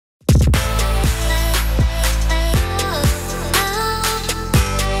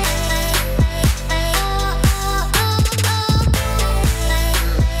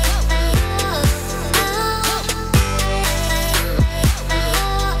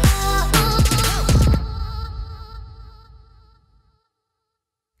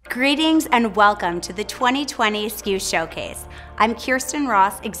Greetings and welcome to the 2020 SKU Showcase. I'm Kirstin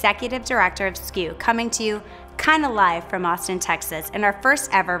Ross, Executive Director of SKU, coming to you kind of live from Austin, Texas, in our first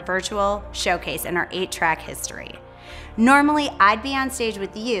ever virtual showcase in our 8-track history. Normally, I'd be on stage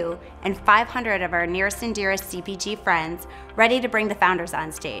with you and 500 of our nearest and dearest CPG friends ready to bring the founders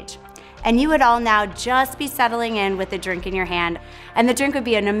on stage. And you would all now just be settling in with a drink in your hand, and the drink would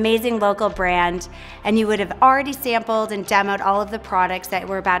be an amazing local brand, and you would have already sampled and demoed all of the products that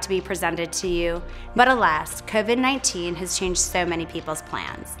were about to be presented to you. But alas, COVID-19 has changed so many people's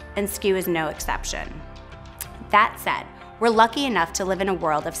plans, and SKU is no exception. That said, we're lucky enough to live in a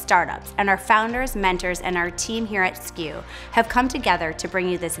world of startups, and our founders, mentors, and our team here at SKU have come together to bring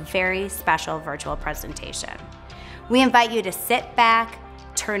you this very special virtual presentation. We invite you to sit back,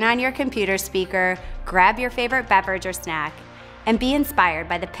 turn on your computer speaker, grab your favorite beverage or snack, and be inspired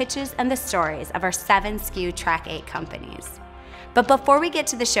by the pitches and the stories of our 7 SKU Track 8 companies. But before we get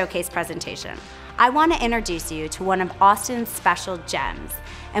to the showcase presentation, I want to introduce you to one of Austin's special gems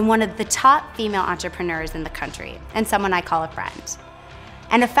and one of the top female entrepreneurs in the country, and someone I call a friend.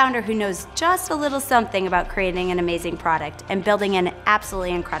 And a founder who knows just a little something about creating an amazing product and building an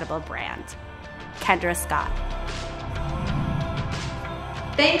absolutely incredible brand, Kendra Scott.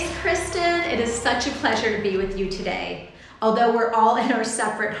 Thanks, Kirstin. It is such a pleasure to be with you today, although we're all in our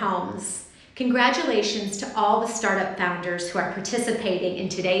separate homes. Congratulations to all the startup founders who are participating in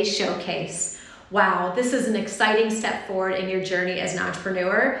today's showcase. Wow, this is an exciting step forward in your journey as an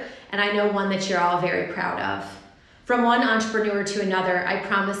entrepreneur, and I know one that you're all very proud of. From one entrepreneur to another, I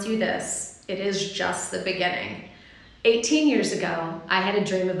promise you this, it is just the beginning. 18 years ago, I had a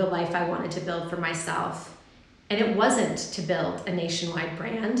dream of the life I wanted to build for myself. And it wasn't to build a nationwide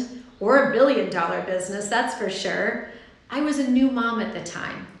brand or a billion-dollar business, that's for sure. I was a new mom at the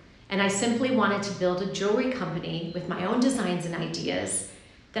time, and I simply wanted to build a jewelry company with my own designs and ideas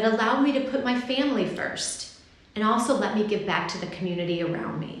that allowed me to put my family first and also let me give back to the community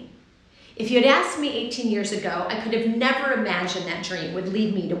around me. If you had asked me 18 years ago, I could have never imagined that dream would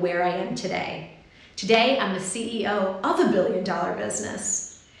lead me to where I am today. Today, I'm the CEO of a billion-dollar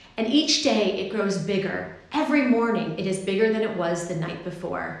business, and each day it grows bigger. Every morning, it is bigger than it was the night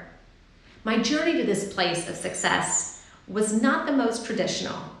before. My journey to this place of success was not the most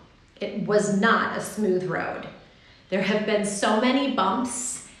traditional. It was not a smooth road. There have been so many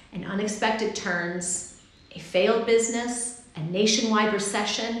bumps and unexpected turns, a failed business, a nationwide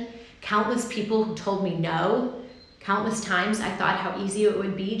recession, countless people who told me no, countless times I thought how easy it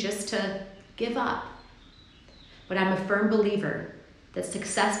would be just to give up. But I'm a firm believer that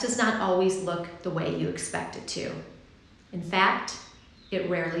success does not always look the way you expect it to. In fact, it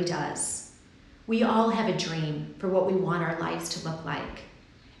rarely does. We all have a dream for what we want our lives to look like,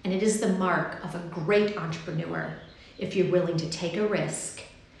 and it is the mark of a great entrepreneur if you're willing to take a risk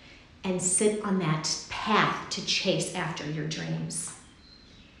and sit on that path to chase after your dreams.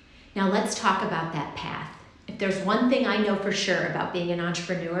 Now let's talk about that path. If there's one thing I know for sure about being an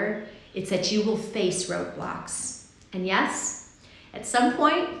entrepreneur, it's that you will face roadblocks. And yes, at some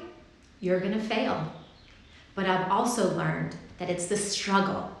point, you're gonna fail. But I've also learned that it's the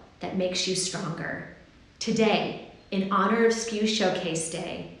struggle that makes you stronger. Today, in honor of SKU Showcase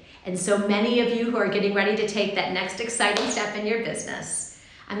Day, and so many of you who are getting ready to take that next exciting step in your business,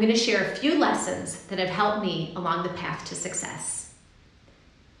 I'm gonna share a few lessons that have helped me along the path to success.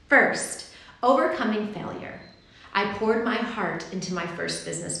 First, overcoming failure. I poured my heart into my first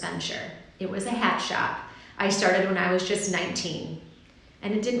business venture. It was a hat shop. I started when I was just 19,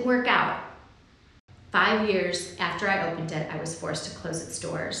 and it didn't work out. 5 years after I opened it, I was forced to close its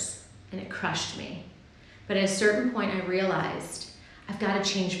doors, and it crushed me. But at a certain point, I realized I've got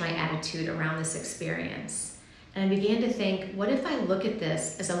to change my attitude around this experience. And I began to think, what if I look at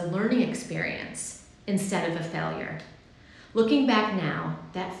this as a learning experience instead of a failure? Looking back now,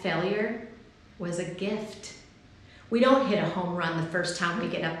 that failure was a gift. We don't hit a home run the first time we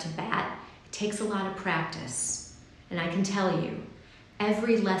get up to bat. It takes a lot of practice. And I can tell you,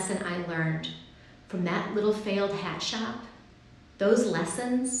 every lesson I learned from that little failed hat shop, those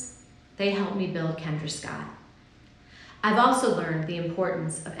lessons, they helped me build Kendra Scott. I've also learned the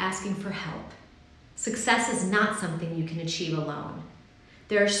importance of asking for help. Success is not something you can achieve alone.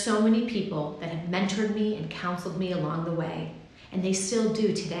 There are so many people that have mentored me and counseled me along the way, and they still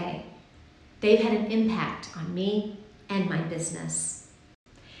do today. They've had an impact on me and my business.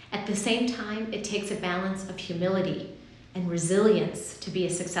 At the same time, it takes a balance of humility and resilience to be a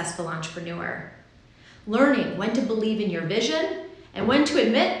successful entrepreneur. Learning when to believe in your vision and when to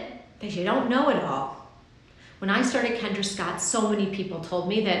admit that you don't know it all. When I started Kendra Scott, so many people told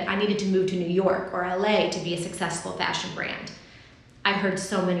me that I needed to move to New York or LA to be a successful fashion brand. I heard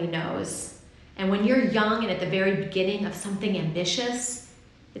so many no's. And when you're young and at the very beginning of something ambitious,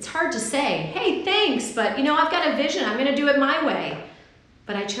 it's hard to say, hey, thanks, but I've got a vision, I'm gonna do it my way.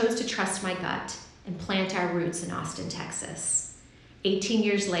 But I chose to trust my gut and plant our roots in Austin, Texas. 18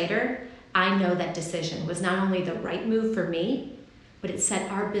 years later, I know that decision was not only the right move for me, but it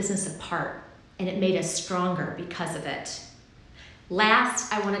set our business apart and it made us stronger because of it.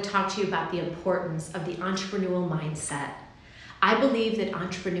 Last, I want to talk to you about the importance of the entrepreneurial mindset. I believe that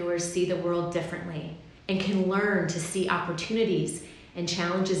entrepreneurs see the world differently and can learn to see opportunities and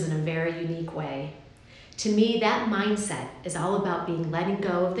challenges in a very unique way. To me, that mindset is all about letting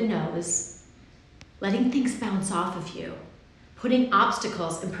go of the no's, letting things bounce off of you, putting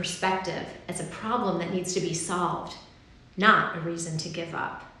obstacles in perspective as a problem that needs to be solved, not a reason to give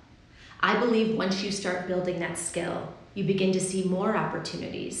up. I believe once you start building that skill, you begin to see more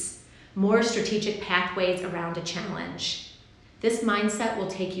opportunities, more strategic pathways around a challenge. This mindset will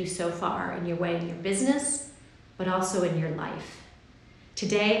take you so far in your way in your business, but also in your life.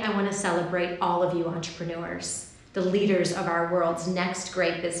 Today, I want to celebrate all of you entrepreneurs, the leaders of our world's next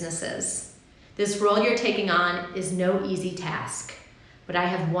great businesses. This role you're taking on is no easy task, but I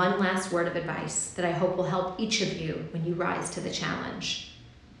have one last word of advice that I hope will help each of you when you rise to the challenge.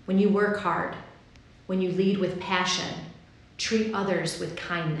 When you work hard, when you lead with passion, treat others with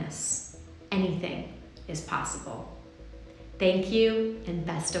kindness, anything is possible. Thank you and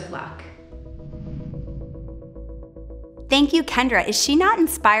best of luck. Thank you, Kendra. Is she not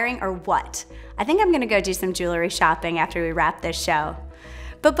inspiring or what? I think I'm gonna go do some jewelry shopping after we wrap this show.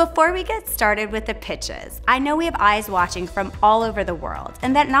 But before we get started with the pitches, I know we have eyes watching from all over the world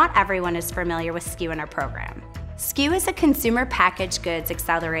and that not everyone is familiar with SKU in our program. SKU is a consumer packaged goods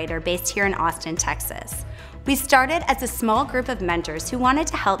accelerator based here in Austin, Texas. We started as a small group of mentors who wanted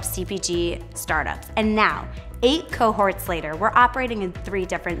to help CPG startups, and now, 8 cohorts later, we're operating in 3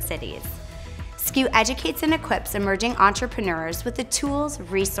 different cities. SKU educates and equips emerging entrepreneurs with the tools,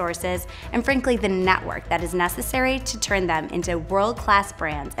 resources, and frankly, the network that is necessary to turn them into world-class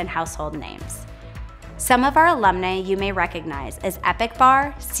brands and household names. Some of our alumni you may recognize as Epic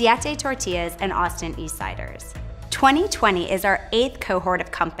Bar, Siete Tortillas, and Austin Eastsiders. 2020 is our 8th cohort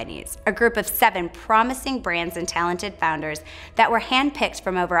of companies, a group of 7 promising brands and talented founders that were handpicked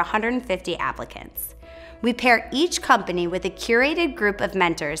from over 150 applicants. We pair each company with a curated group of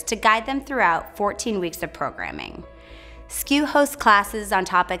mentors to guide them throughout 14 weeks of programming. SKU hosts classes on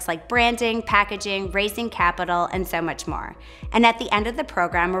topics like branding, packaging, raising capital, and so much more. And at the end of the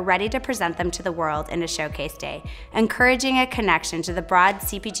program, we're ready to present them to the world in a showcase day, encouraging a connection to the broad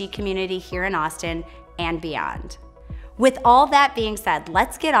CPG community here in Austin and beyond. With all that being said,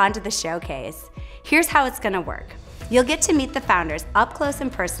 let's get on to the showcase. Here's how it's gonna work. You'll get to meet the founders up close and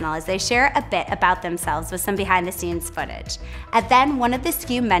personal as they share a bit about themselves with some behind the scenes footage. And then one of the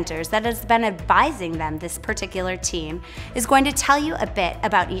SKU mentors that has been advising them, this particular team, is going to tell you a bit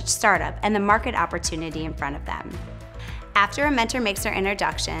about each startup and the market opportunity in front of them. After a mentor makes their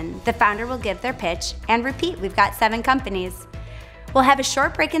introduction, the founder will give their pitch and repeat, we've got 7 companies. We'll have a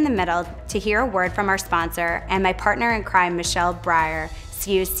short break in the middle to hear a word from our sponsor and my partner in crime, Michelle Breyer,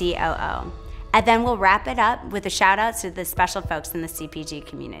 SKU COO. And then we'll wrap it up with the shout outs to the special folks in the CPG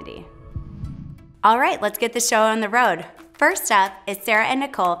community. All right, let's get the show on the road. First up is Sarah and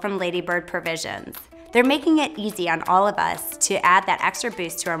Nicole from Ladybird Provisions. They're making it easy on all of us to add that extra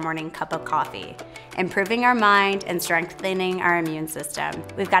boost to our morning cup of coffee, improving our mind and strengthening our immune system.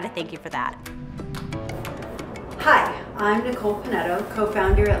 We've got to thank you for that. Hi, I'm Nicole Pinetto,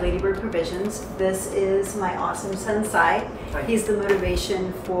 co-founder at Ladybird Provisions. This is my awesome son, Sai. He's the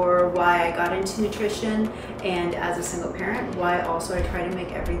motivation for why I got into nutrition, and as a single parent, why also I try to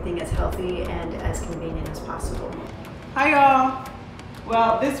make everything as healthy and as convenient as possible. Hi y'all.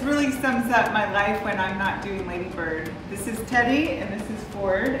 Well, this really sums up my life when I'm not doing Ladybird. This is Teddy and this is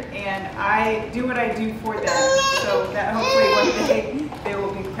Ford, and I do what I do for them, so that hopefully one day they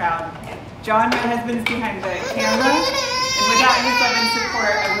will be proud. John, my husband, is behind the camera, and without his love and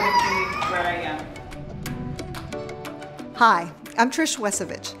support, I wouldn't be where I am. Hi, I'm Trish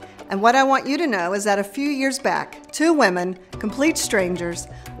Wesovich, and what I want you to know is that a few years back, 2 women, complete strangers,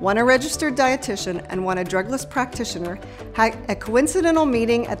 one a registered dietitian and one a drugless practitioner, had a coincidental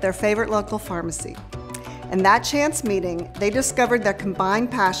meeting at their favorite local pharmacy. In that chance meeting, they discovered their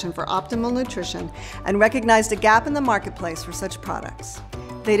combined passion for optimal nutrition and recognized a gap in the marketplace for such products.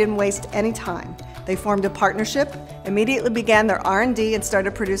 They didn't waste any time. They formed a partnership, immediately began their R&D, and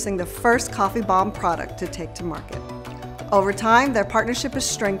started producing the first coffee bomb product to take to market. Over time, their partnership is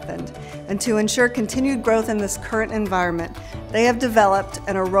strengthened, and to ensure continued growth in this current environment, they have developed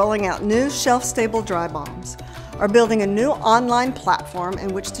and are rolling out new shelf-stable dry bombs. are building a new online platform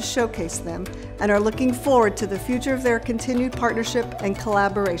in which to showcase them and are looking forward to the future of their continued partnership and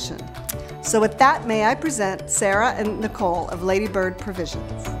collaboration. So with that, may I present Sarah and Nicole of Lady Bird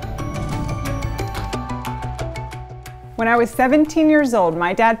Provisions. When I was 17 years old,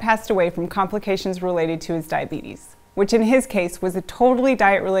 my dad passed away from complications related to his diabetes, which in his case was a totally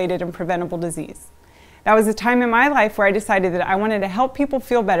diet-related and preventable disease. That was a time in my life where I decided that I wanted to help people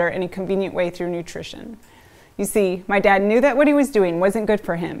feel better in a convenient way through nutrition. You see, my dad knew that what he was doing wasn't good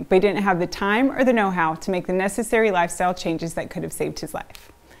for him, but he didn't have the time or the know-how to make the necessary lifestyle changes that could have saved his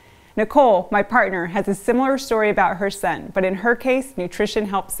life. Nicole, my partner, has a similar story about her son, but in her case, nutrition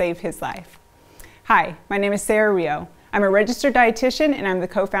helped save his life. Hi, my name is Sarah Rio. I'm a registered dietitian and I'm the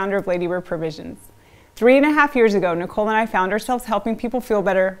co-founder of Lady Bird Provisions. 3.5 years ago, Nicole and I found ourselves helping people feel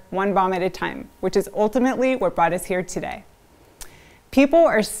better one bomb at a time, which is ultimately what brought us here today. People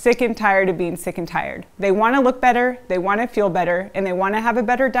are sick and tired of being sick and tired. They want to look better, they want to feel better, and they want to have a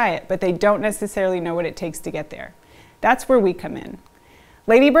better diet, but they don't necessarily know what it takes to get there. That's where we come in.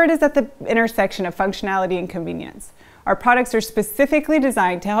 Lady Bird is at the intersection of functionality and convenience. Our products are specifically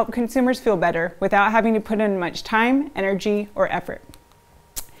designed to help consumers feel better without having to put in much time, energy, or effort.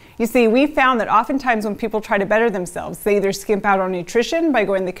 You see, we found that oftentimes when people try to better themselves, they either skimp out on nutrition by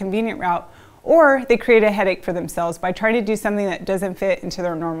going the convenient route, or they create a headache for themselves by trying to do something that doesn't fit into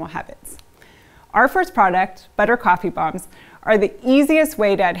their normal habits. Our first product, Butter Coffee Bombs, are the easiest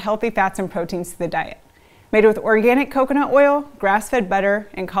way to add healthy fats and proteins to the diet. Made with organic coconut oil, grass-fed butter,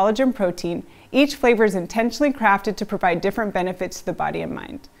 and collagen protein, each flavor is intentionally crafted to provide different benefits to the body and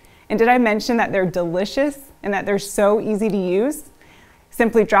mind. And did I mention that they're delicious and that they're so easy to use?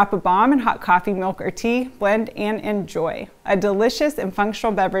 Simply drop a bomb in hot coffee, milk, or tea, blend, and enjoy. A delicious and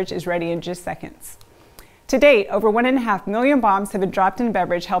functional beverage is ready in just seconds. To date, over 1.5 million bombs have been dropped in a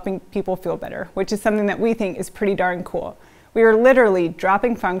beverage helping people feel better, which is something that we think is pretty darn cool. We are literally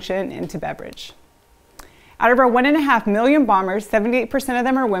dropping function into beverage. Out of our 1.5 million bombers, 78% of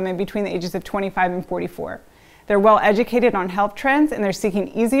them are women between the ages of 25 and 44. They're well educated on health trends and they're seeking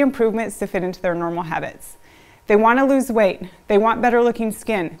easy improvements to fit into their normal habits. They want to lose weight, they want better looking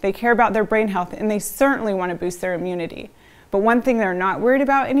skin, they care about their brain health, and they certainly want to boost their immunity. But one thing they're not worried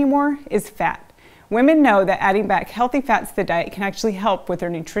about anymore is fat. Women know that adding back healthy fats to the diet can actually help with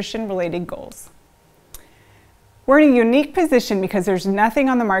their nutrition-related goals. We're in a unique position because there's nothing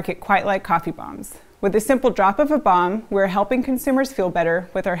on the market quite like coffee bombs. With a simple drop of a bomb, we're helping consumers feel better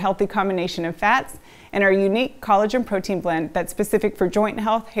with our healthy combination of fats and our unique collagen protein blend that's specific for joint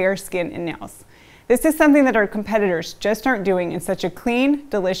health, hair, skin, and nails. This is something that our competitors just aren't doing in such a clean,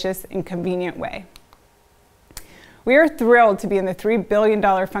 delicious, and convenient way. We are thrilled to be in the $3 billion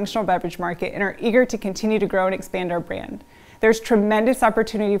functional beverage market and are eager to continue to grow and expand our brand. There's tremendous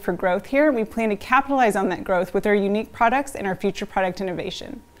opportunity for growth here, and we plan to capitalize on that growth with our unique products and our future product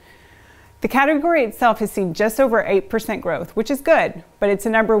innovation. The category itself has seen just over 8% growth, which is good, but it's a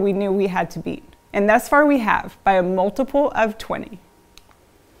number we knew we had to beat. And thus far we have, by a multiple of 20.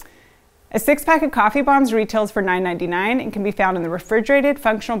 A 6-pack of coffee bombs retails for $9.99 and can be found in the refrigerated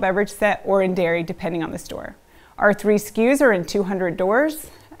functional beverage set or in dairy, depending on the store. Our 3 SKUs are in 200 doors,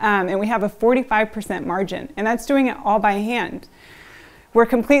 and we have a 45% margin, and that's doing it all by hand. We're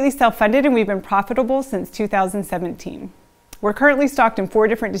completely self-funded and we've been profitable since 2017. We're currently stocked in 4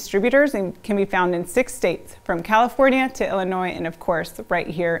 different distributors and can be found in 6 states, from California to Illinois and of course right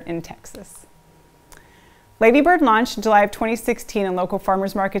here in Texas. Lady Bird launched in July of 2016 in local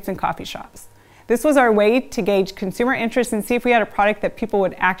farmers markets and coffee shops. This was our way to gauge consumer interest and see if we had a product that people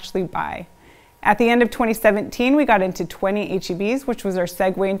would actually buy. At the end of 2017, we got into 20 HEBs, which was our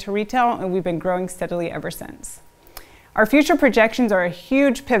segue into retail, and we've been growing steadily ever since. Our future projections are a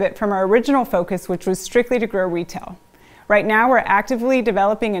huge pivot from our original focus, which was strictly to grow retail. Right now, we're actively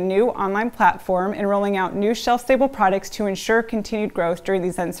developing a new online platform and rolling out new shelf-stable products to ensure continued growth during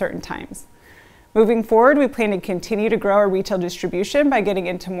these uncertain times. Moving forward, we plan to continue to grow our retail distribution by getting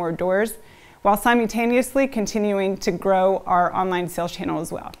into more doors, while simultaneously continuing to grow our online sales channel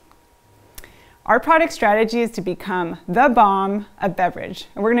as well. Our product strategy is to become the bomb of beverage,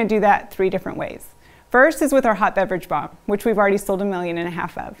 and we're going to do that 3 different ways. First is with our hot beverage bomb, which we've already sold 1.5 million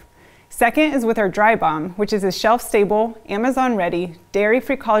of. Second is with our dry bomb, which is a shelf-stable, Amazon-ready,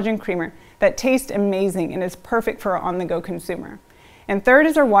 dairy-free collagen creamer that tastes amazing and is perfect for our on-the-go consumer. And third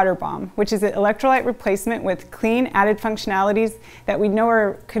is our water bomb, which is an electrolyte replacement with clean added functionalities that we know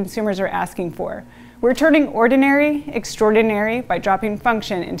our consumers are asking for. We're turning ordinary extraordinary by dropping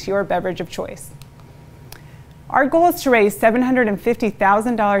function into your beverage of choice. Our goal is to raise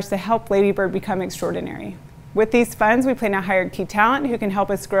 $750,000 to help Lady Bird become extraordinary. With these funds, we plan to hire key talent who can help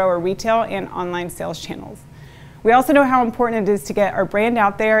us grow our retail and online sales channels. We also know how important it is to get our brand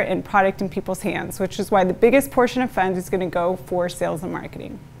out there and product in people's hands, which is why the biggest portion of funds is going to go for sales and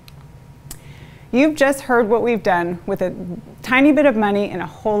marketing. You've just heard what we've done with a tiny bit of money and a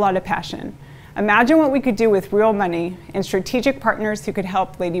whole lot of passion. Imagine what we could do with real money and strategic partners who could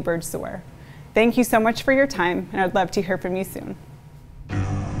help Lady Bird soar. Thank you so much for your time, and I'd love to hear from you soon.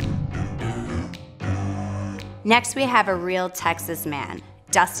 Next, we have a real Texas man,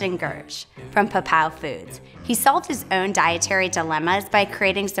 Dustin Gersh from Papao Foods. He solved his own dietary dilemmas by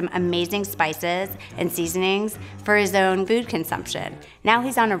creating some amazing spices and seasonings for his own food consumption. Now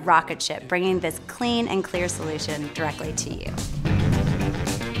he's on a rocket ship bringing this clean and clear solution directly to you.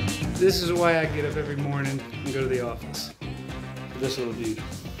 This is why I get up every morning and go to the office. This little dude.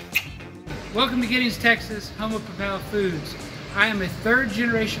 Welcome to Giddings, Texas, home of Papao Foods. I am a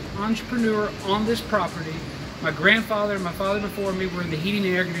third-generation entrepreneur on this property. My grandfather and my father before me were in the heating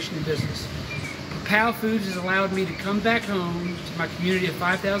and air conditioning business. Papao Foods has allowed me to come back home to my community of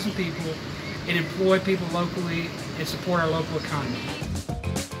 5,000 people and employ people locally and support our local economy.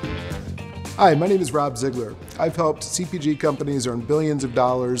 Hi, my name is Rob Ziegler. I've helped CPG companies earn billions of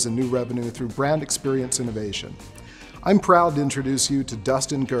dollars in new revenue through brand experience innovation. I'm proud to introduce you to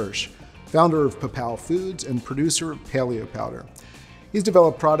Dustin Gersh, founder of Papao Foods and producer of Paleo Powder. He's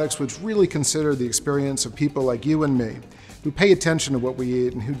developed products which really consider the experience of people like you and me, who pay attention to what we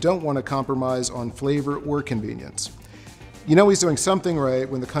eat and who don't want to compromise on flavor or convenience. You know he's doing something right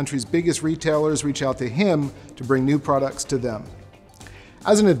when the country's biggest retailers reach out to him to bring new products to them.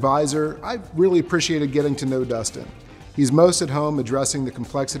 As an advisor, I've really appreciated getting to know Dustin. He's most at home addressing the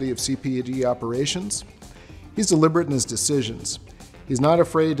complexity of CPG operations. He's deliberate in his decisions. He's not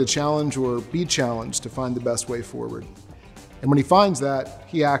afraid to challenge or be challenged to find the best way forward. And when he finds that,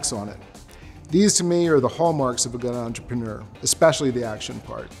 he acts on it. These to me are the hallmarks of a good entrepreneur, especially the action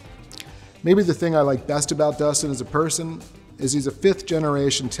part. Maybe the thing I like best about Dustin as a person is he's a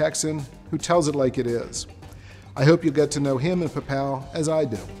fifth-generation Texan who tells it like it is. I hope you get to know him and Papao as I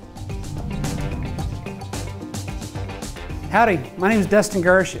do. Howdy, my name is Dustin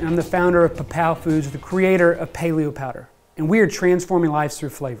Gersh and I'm the founder of Papao Foods, the creator of Paleo Powder. And we are transforming lives through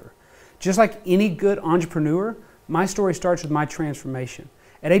flavor. Just like any good entrepreneur, my story starts with my transformation.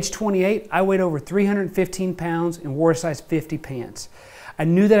 At age 28, I weighed over 315 pounds and wore a size 50 pants. I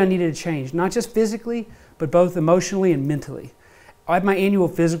knew that I needed to change, not just physically, but both emotionally and mentally. At my annual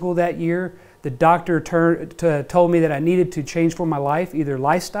physical that year, the doctor told me that I needed to change for my life, either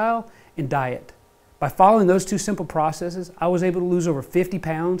lifestyle and diet. By following those two simple processes, I was able to lose over 50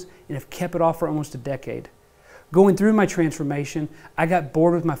 pounds and have kept it off for almost a decade. Going through my transformation, I got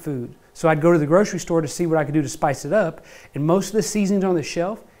bored with my food. So I'd go to the grocery store to see what I could do to spice it up, and most of the seasonings on the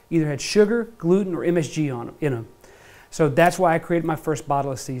shelf either had sugar, gluten, or MSG in them. So that's why I created my first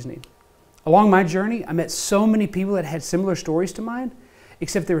bottle of seasoning. Along my journey, I met so many people that had similar stories to mine,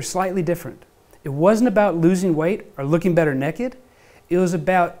 except they were slightly different. It wasn't about losing weight or looking better naked. It was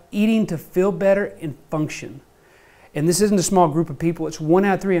about eating to feel better and function. And this isn't a small group of people. It's 1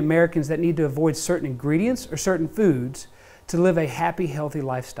 out of 3 Americans that need to avoid certain ingredients or certain foods to live a happy, healthy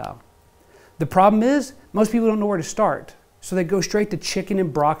lifestyle. The problem is, most people don't know where to start. So they go straight to chicken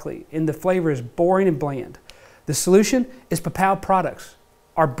and broccoli, and the flavor is boring and bland. The solution is Papao products.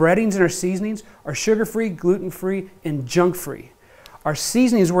 Our breadings and our seasonings are sugar-free, gluten-free, and junk-free. Our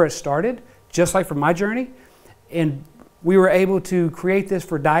seasoning is where it started, just like for my journey, and we were able to create this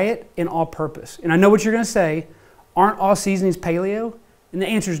for diet and all-purpose. And I know what you're going to say, aren't all seasonings paleo? And the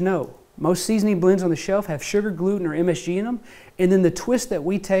answer is no. Most seasoning blends on the shelf have sugar, gluten, or MSG in them, and then the twist that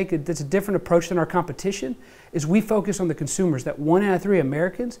we take that's a different approach than our competition is we focus on the consumers, that 1 out of 3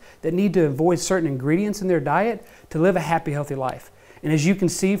 Americans that need to avoid certain ingredients in their diet to live a happy, healthy life. And as you can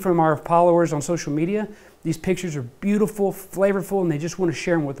see from our followers on social media, these pictures are beautiful, flavorful, and they just want to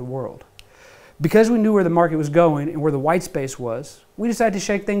share them with the world. Because we knew where the market was going and where the white space was, we decided to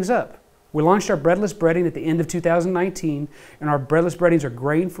shake things up. We launched our breadless breading at the end of 2019, and our breadless breadings are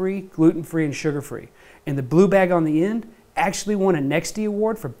grain-free, gluten-free, and sugar-free. And the blue bag on the end actually won a Nexty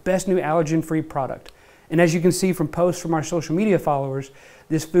Award for Best New Allergen-Free Product. And as you can see from posts from our social media followers,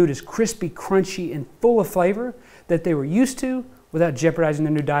 this food is crispy, crunchy, and full of flavor that they were used to without jeopardizing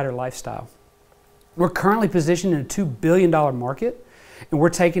their new diet or lifestyle. We're currently positioned in a $2 billion market, and we're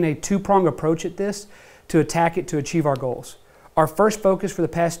taking a two-pronged approach at this to attack it to achieve our goals. Our first focus for the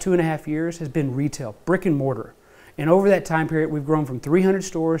past 2.5 years has been retail, brick and mortar. And over that time period, we've grown from 300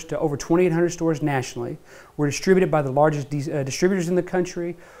 stores to over 2,800 stores nationally. We're distributed by the largest distributors in the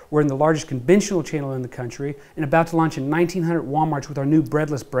country. We're in the largest conventional channel in the country and about to launch in 1,900 Walmarts with our new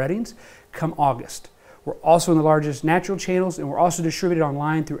breadless breadings come August. We're also in the largest natural channels, and we're also distributed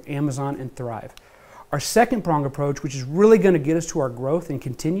online through Amazon and Thrive. Our second prong approach, which is really going to get us to our growth and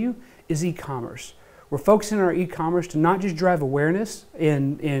continue, is e-commerce. We're focusing on our e-commerce to not just drive awareness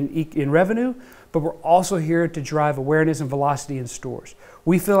in revenue, but we're also here to drive awareness and velocity in stores.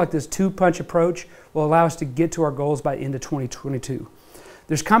 We feel like this two-punch approach will allow us to get to our goals by the end of 2022.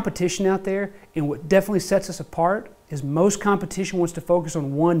 There's competition out there, and what definitely sets us apart is most competition wants to focus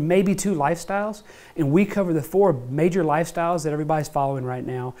on one, maybe two lifestyles, and we cover the 4 major lifestyles that everybody's following right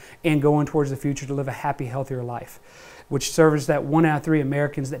now and going towards the future to live a happy, healthier life, which serves that 1 out of 3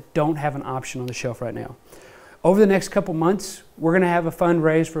 Americans that don't have an option on the shelf right now. Over the next couple months, we're going to have a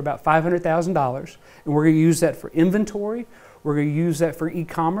fundraise for about $500,000, and we're going to use that for inventory, we're going to use that for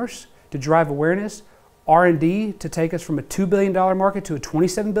e-commerce to drive awareness, R&D to take us from a $2 billion market to a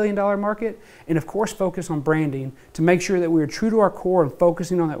 $27 billion market, and of course focus on branding to make sure that we are true to our core and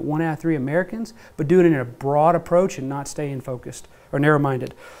focusing on that 1 out of 3 Americans, but doing it in a broad approach and not staying focused or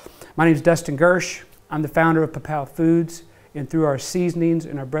narrow-minded. My name is Dustin Gersh. I'm the founder of Papal Foods, and through our seasonings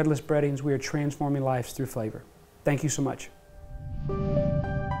and our breadless breadings, we are transforming lives through flavor. Thank you so much.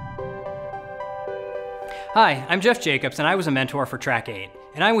 Hi, I'm Jeff Jacobs, and I was a mentor for Track 8,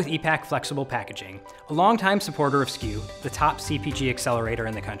 and I'm with EPAC Flexible Packaging, a longtime supporter of SKU, the top CPG accelerator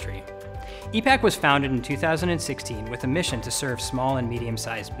in the country. EPAC was founded in 2016 with a mission to serve small and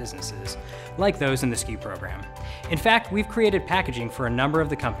medium-sized businesses, like those in the SKU program. In fact, we've created packaging for a number of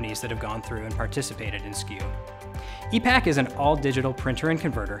the companies that have gone through and participated in SKU. EPAC is an all-digital printer and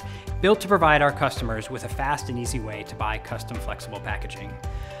converter built to provide our customers with a fast and easy way to buy custom flexible packaging.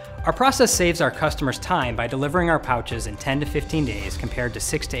 Our process saves our customers time by delivering our pouches in 10 to 15 days compared to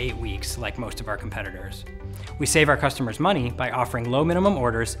 6 to 8 weeks like most of our competitors. We save our customers money by offering low minimum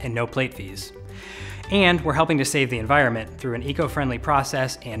orders and no plate fees. And we're helping to save the environment through an eco-friendly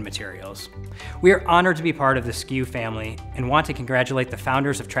process and materials. We are honored to be part of the SKU family and want to congratulate the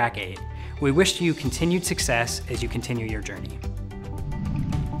founders of Track 8. We wish you continued success as you continue your journey.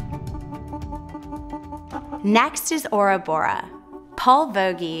 Next is Ora Bora. Paul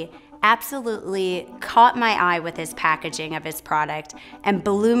Vogie absolutely caught my eye with his packaging of his product and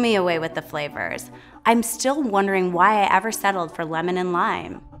blew me away with the flavors. I'm still wondering why I ever settled for lemon and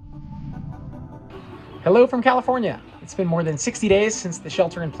lime. Hello from California. It's been more than 60 days since the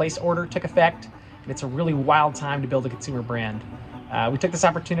shelter-in-place order took effect, and it's a really wild time to build a consumer brand. We took this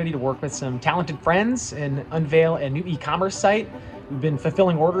opportunity to work with some talented friends and unveil a new e-commerce site. We've been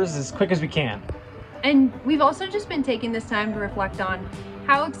fulfilling orders as quick as we can. And we've also just been taking this time to reflect on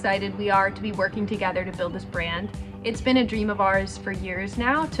how excited we are to be working together to build this brand. It's been a dream of ours for years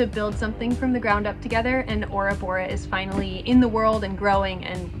now to build something from the ground up together, and Ora Bora is finally in the world and growing,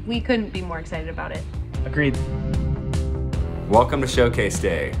 and we couldn't be more excited about it. Agreed. Welcome to Showcase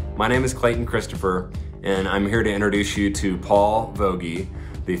Day. My name is Clayton Christopher, and I'm here to introduce you to Paul Vogie,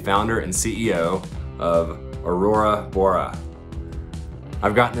 the founder and CEO of Ora Bora.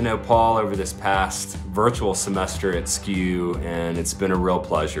 I've gotten to know Paul over this past virtual semester at SKU, and it's been a real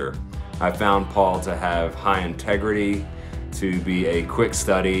pleasure. I found Paul to have high integrity, to be a quick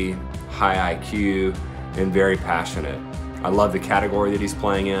study, high IQ, and very passionate. I love the category that he's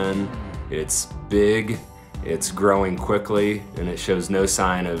playing in. It's big, it's growing quickly, and it shows no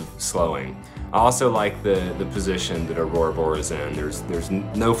sign of slowing. I also like the position that Ora Bora is in. There's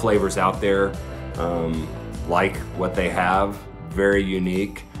no flavors out there like what they have. Very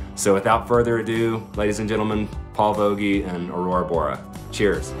unique. So without further ado, ladies and gentlemen, Paul Vogie and Ora Bora.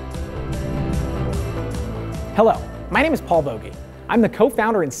 Cheers. Hello, my name is Paul Vogie. I'm the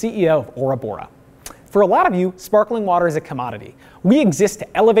co-founder and CEO of Ora Bora. For a lot of you, sparkling water is a commodity. We exist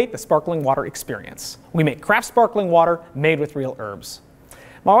to elevate the sparkling water experience. We make craft sparkling water made with real herbs.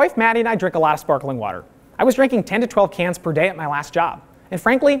 My wife Maddie and I drink a lot of sparkling water. I was drinking 10 to 12 cans per day at my last job, and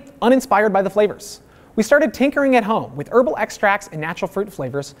frankly, uninspired by the flavors. We started tinkering at home with herbal extracts and natural fruit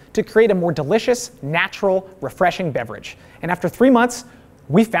flavors to create a more delicious, natural, refreshing beverage. And after 3 months,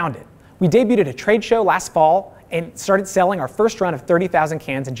 we found it. We debuted at a trade show last fall and started selling our first run of 30,000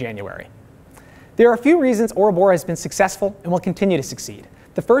 cans in January. There are a few reasons Ora Bora has been successful and will continue to succeed.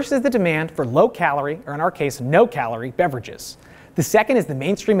 The first is the demand for low-calorie, or in our case, no-calorie beverages. The second is the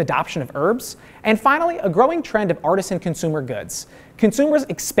mainstream adoption of herbs. And finally, a growing trend of artisan consumer goods. Consumers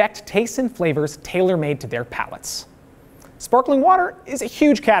expect tastes and flavors tailor-made to their palates. Sparkling water is a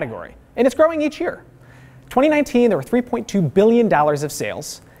huge category, and it's growing each year. 2019, there were $3.2 billion of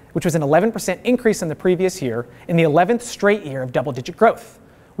sales, which was an 11% increase in the previous year, and the 11th straight year of double-digit growth.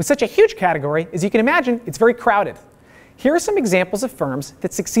 With such a huge category, as you can imagine, it's very crowded. Here are some examples of firms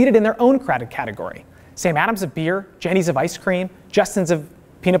that succeeded in their own crowded category. Sam Adams of beer, Jenny's of ice cream, Justin's of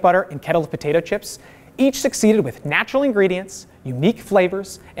peanut butter, and Kettle of potato chips. Each succeeded with natural ingredients, unique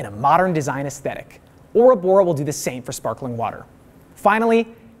flavors, and a modern design aesthetic. Ora Bora will do the same for sparkling water. Finally,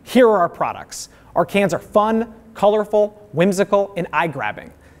 here are our products. Our cans are fun, colorful, whimsical, and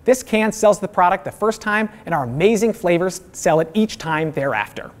eye-grabbing. This can sells the product the first time, and our amazing flavors sell it each time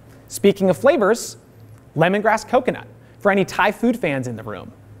thereafter. Speaking of flavors, lemongrass coconut, for any Thai food fans in the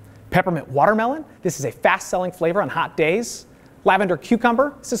room. Peppermint watermelon, this is a fast-selling flavor on hot days. Lavender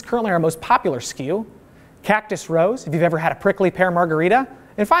cucumber, this is currently our most popular SKU. Cactus rose, if you've ever had a prickly pear margarita.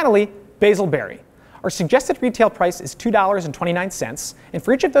 And finally, basil berry. Our suggested retail price is $2.29, and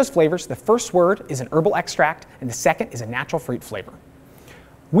for each of those flavors, the first word is an herbal extract, and the second is a natural fruit flavor.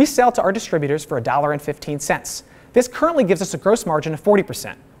 We sell to our distributors for $1.15. This currently gives us a gross margin of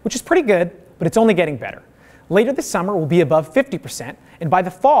 40%, which is pretty good, but it's only getting better. Later this summer, we'll be above 50%, and by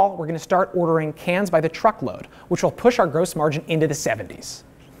the fall, we're going to start ordering cans by the truckload, which will push our gross margin into the 70s.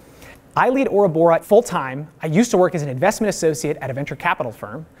 I lead Ora Bora full-time. I used to work as an investment associate at a venture capital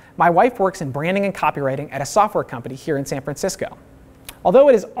firm. My wife works in branding and copywriting at a software company here in San Francisco. Although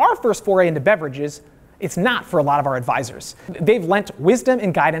it is our first foray into beverages, it's not for a lot of our advisors. They've lent wisdom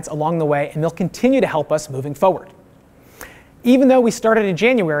and guidance along the way, and they'll continue to help us moving forward. Even though we started in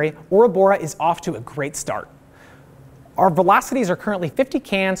January, Ora Bora is off to a great start. Our velocities are currently 50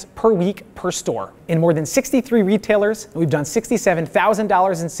 cans per week per store in more than 63 retailers, and we've done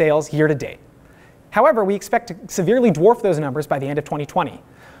 $67,000 in sales year to date. However, we expect to severely dwarf those numbers by the end of 2020.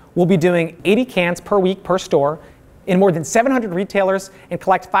 We'll be doing 80 cans per week per store in more than 700 retailers and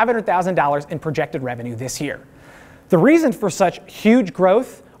collect $500,000 in projected revenue this year. The reason for such huge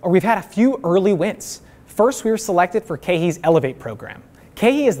growth are we've had a few early wins. First, we were selected for KeHE's Elevate program.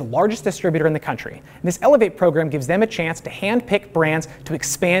 KeHE is the largest distributor in the country, and this Elevate program gives them a chance to hand-pick brands to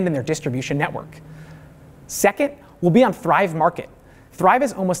expand in their distribution network. Second, we'll be on Thrive Market. Thrive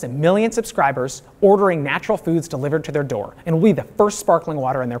has almost 1 million subscribers ordering natural foods delivered to their door, and will be the first sparkling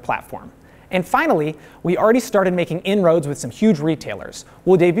water on their platform. And finally, we already started making inroads with some huge retailers.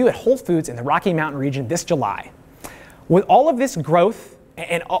 We'll debut at Whole Foods in the Rocky Mountain region this July. With all of this growth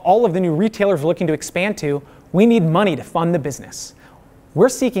and all of the new retailers we're looking to expand to, we need money to fund the business. We're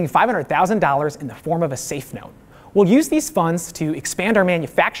seeking $500,000 in the form of a safe note. We'll use these funds to expand our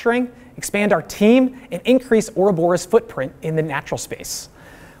manufacturing, expand our team, and increase Ora Bora's footprint in the natural space.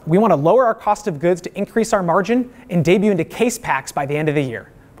 We want to lower our cost of goods to increase our margin and debut into case packs by the end of the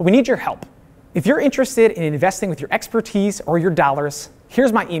year. But we need your help. If you're interested in investing with your expertise or your dollars,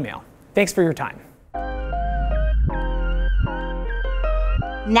 here's my email. Thanks for your time.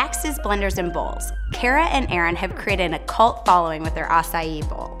 Next is Blenders and Bowls. Kara and Aaron have created a cult following with their acai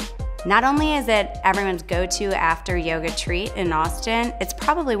bowl. Not only is it everyone's go-to after yoga treat in Austin, it's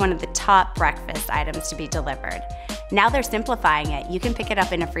probably one of the top breakfast items to be delivered. Now they're simplifying it. You can pick it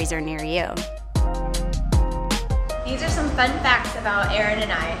up in a freezer near you. These are some fun facts about Aaron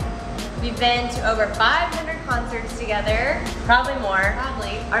and I. We've been to over 500 concerts together. Probably more.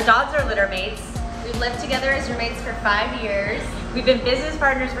 Probably. Our dogs are litter mates. We've lived together as roommates for 5 years. We've been business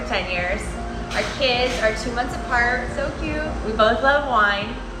partners for 10 years. Our kids are 2 months apart. So cute. We both love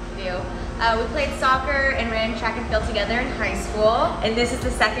wine. We do. We played soccer and ran track and field together in high school. And this is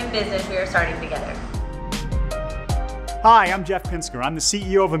the second business we are starting together. Hi, I'm Jeff Pinsker. I'm the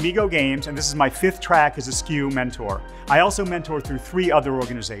CEO of Amigo Games, and this is my 5th track as a SKU Mentor. I also mentor through 3 other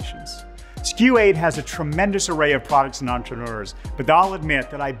organizations. SKU Aid has a tremendous array of products and entrepreneurs, but I'll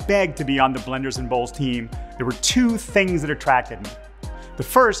admit that I begged to be on the Blenders and Bowls team. There were 2 things that attracted me. The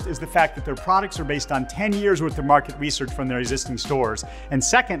first is the fact that their products are based on 10 years worth of market research from their existing stores. And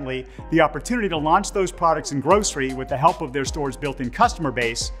secondly, the opportunity to launch those products in grocery with the help of their store's built-in customer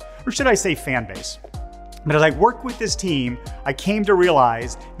base, or should I say fan base. But as I worked with this team, I came to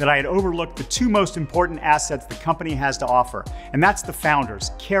realize that I had overlooked the 2 most important assets the company has to offer, and that's the founders,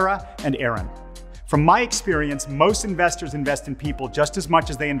 Kara and Aaron. From my experience, most investors invest in people just as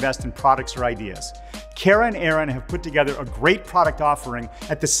much as they invest in products or ideas. Kara and Aaron have put together a great product offering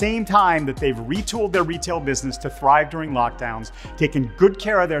at the same time that they've retooled their retail business to thrive during lockdowns, taken good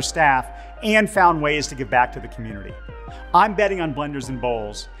care of their staff, and found ways to give back to the community. I'm betting on Blenders and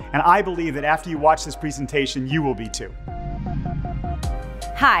Bowls, and I believe that after you watch this presentation, you will be too.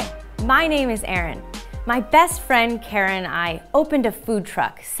 Hi, my name is Erin. My best friend Kara and I opened a food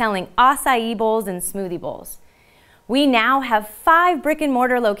truck selling acai bowls and smoothie bowls. We now have 5 brick and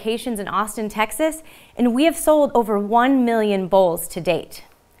mortar locations in Austin, Texas, and we have sold over 1 million bowls to date.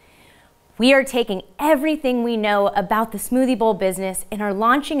 We are taking everything we know about the smoothie bowl business and are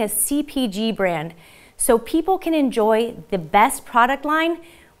launching a CPG brand so people can enjoy the best product line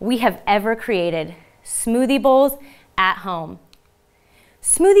we have ever created, smoothie bowls at home.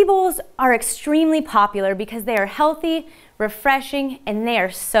 Smoothie bowls are extremely popular because they are healthy, refreshing, and they are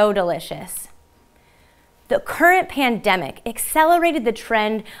so delicious. The current pandemic accelerated the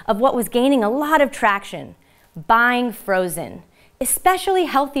trend of what was gaining a lot of traction, buying frozen, especially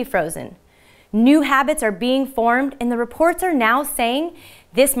healthy frozen. New habits are being formed, and the reports are now saying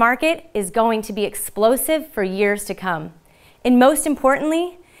this market is going to be explosive for years to come. And most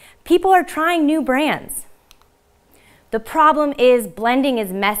importantly, people are trying new brands. The problem is blending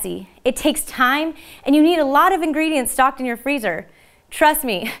is messy. It takes time, and you need a lot of ingredients stocked in your freezer. Trust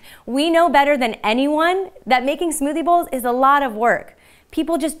me, we know better than anyone that making smoothie bowls is a lot of work.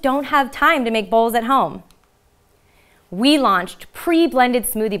 People just don't have time to make bowls at home. We launched pre-blended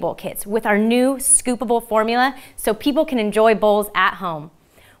smoothie bowl kits with our new scoopable formula so people can enjoy bowls at home.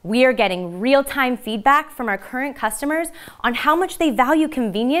 We are getting real-time feedback from our current customers on how much they value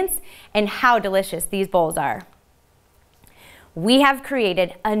convenience and how delicious these bowls are. We have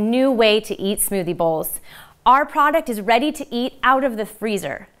created a new way to eat smoothie bowls. Our product is ready to eat out of the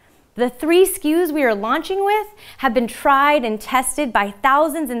freezer. The 3 SKUs we are launching with have been tried and tested by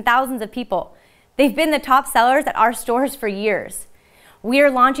thousands and thousands of people. They've been the top sellers at our stores for years. We are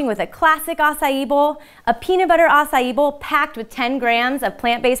launching with a classic acai bowl, a peanut butter acai bowl packed with 10 grams of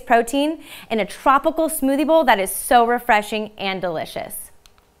plant-based protein, and a tropical smoothie bowl that is so refreshing and delicious.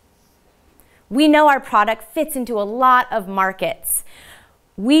 We know our product fits into a lot of markets.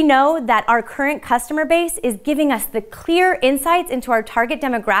 We know that our current customer base is giving us the clear insights into our target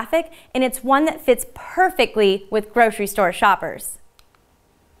demographic, and it's one that fits perfectly with grocery store shoppers.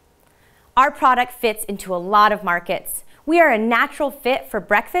 Our product fits into a lot of markets. We are a natural fit for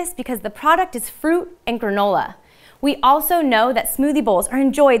breakfast because the product is fruit and granola. We also know that smoothie bowls are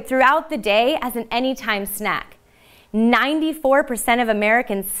enjoyed throughout the day as an anytime snack. 94% of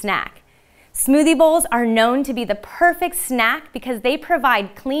Americans snack. Smoothie bowls are known to be the perfect snack because they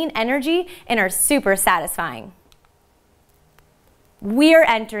provide clean energy and are super satisfying. We are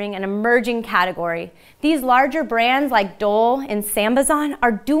entering an emerging category. These larger brands like Dole and Sambazon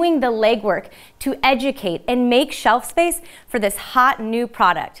are doing the legwork to educate and make shelf space for this hot new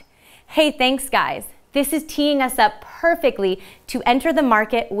product. Hey, thanks guys. This is teeing us up perfectly to enter the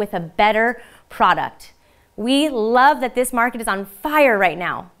market with a better product. We love that this market is on fire right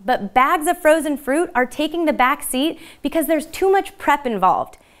now, but bags of frozen fruit are taking the back seat because there's too much prep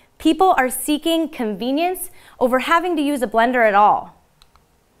involved. People are seeking convenience over having to use a blender at all.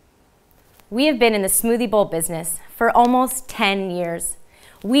 We have been in the smoothie bowl business for almost 10 years.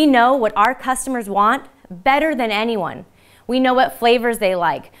 We know what our customers want better than anyone. We know what flavors they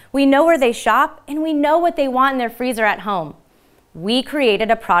like. We know where they shop, and we know what they want in their freezer at home. We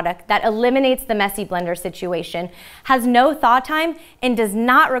created a product that eliminates the messy blender situation, has no thaw time, and does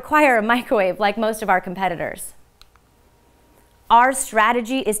not require a microwave like most of our competitors. Our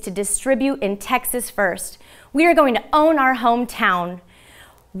strategy is to distribute in Texas first. We are going to own our hometown.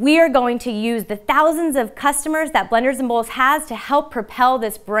 We are going to use the thousands of customers that Blenders and Bowls has to help propel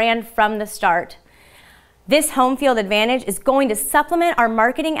this brand from the start. This home field advantage is going to supplement our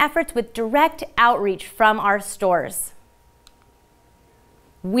marketing efforts with direct outreach from our stores.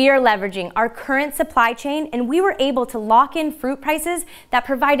 We are leveraging our current supply chain, and we were able to lock in fruit prices that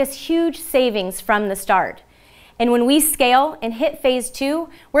provide us huge savings from the start. And when we scale and hit phase 2,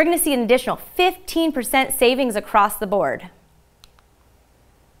 we're going to see an additional 15% savings across the board.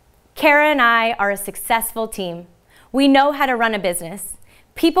 Kara and I are a successful team. We know how to run a business.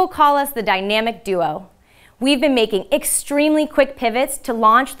 People call us the dynamic duo. We've been making extremely quick pivots to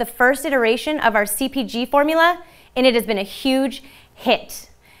launch the first iteration of our CPG formula, and it has been a huge hit.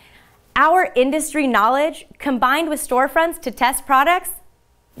 Our industry knowledge, combined with storefronts to test products,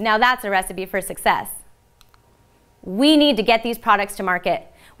 now that's a recipe for success. We need to get these products to market.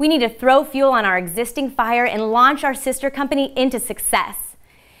 We need to throw fuel on our existing fire and launch our sister company into success.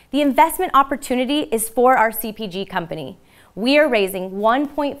 The investment opportunity is for our CPG company. We are raising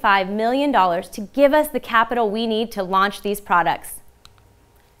 $1.5 million to give us the capital we need to launch these products.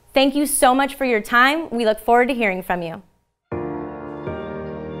 Thank you so much for your time. We look forward to hearing from you.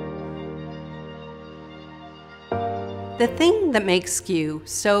 The thing that makes SKU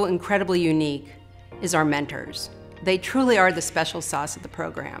so incredibly unique is our mentors. They truly are the special sauce of the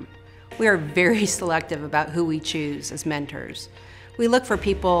program. We are very selective about who we choose as mentors. We look for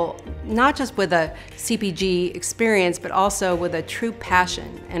people not just with a CPG experience, but also with a true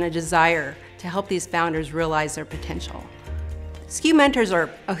passion and a desire to help these founders realize their potential. SKU mentors are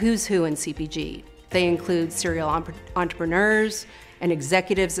a who's who in CPG. They include serial entrepreneurs and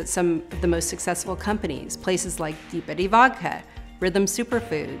executives at some of the most successful companies, places like Deep Eddy Vodka, Rhythm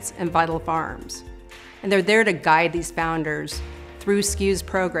Superfoods, and Vital Farms. And they're there to guide these founders through SKU's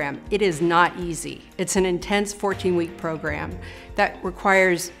program. It is not easy. It's an intense 14-week program that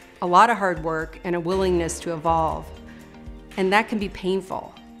requires a lot of hard work, and a willingness to evolve. And that can be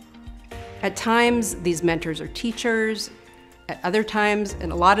painful. At times, these mentors are teachers. At other times,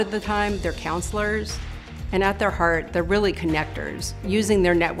 and a lot of the time, they're counselors. And at their heart, they're really connectors, using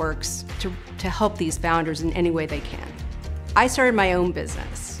their networks to help these founders in any way they can. I started my own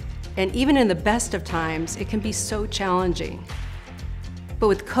business, and even in the best of times, it can be so challenging. But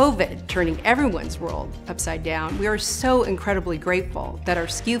with COVID turning everyone's world upside down, we are so incredibly grateful that our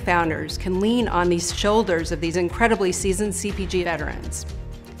SKU founders can lean on these shoulders of these incredibly seasoned CPG veterans.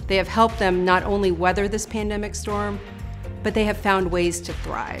 They have helped them not only weather this pandemic storm, but they have found ways to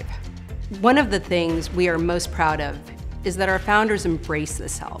thrive. One of the things we are most proud of is that our founders embrace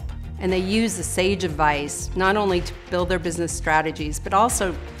this help, and they use the sage advice not only to build their business strategies, but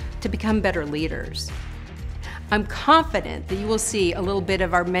also to become better leaders. I'm confident that you will see a little bit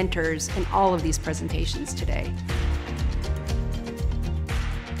of our mentors in all of these presentations today.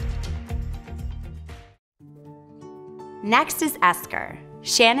 Next is Esker.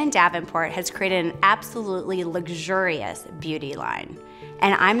 Shannon Davenport has created an absolutely luxurious beauty line.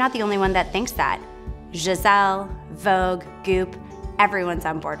 And I'm not the only one that thinks that. Giselle, Vogue, Goop, everyone's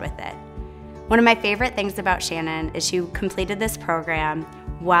on board with it. One of my favorite things about Shannon is she completed this program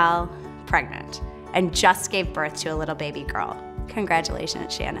while pregnant and just gave birth to a little baby girl.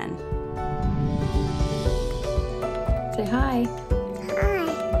 Congratulations, Shannon. Say hi.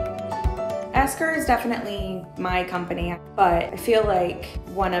 Hi. Esker is definitely my company, but I feel like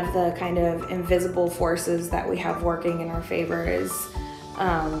one of the kind of invisible forces that we have working in our favor is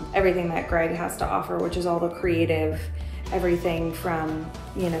everything that Greg has to offer, which is all the creative, everything from,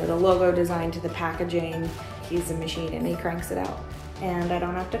 you know, the logo design to the packaging. He's a machine and he cranks it out, and I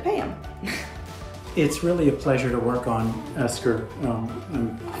don't have to pay him. It's really a pleasure to work on Esker.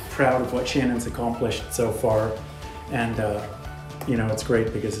 I'm proud of what Shannon's accomplished so far, and you know, it's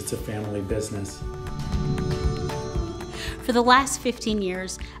great because it's a family business. For the last 15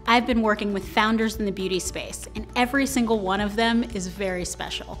 years, I've been working with founders in the beauty space, and every single one of them is very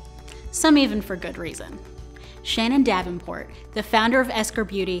special. Some even for good reason. Shannon Davenport, the founder of Esker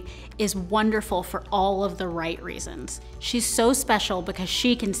Beauty, is wonderful for all of the right reasons. She's so special because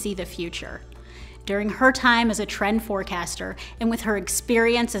she can see the future. During her time as a trend forecaster and with her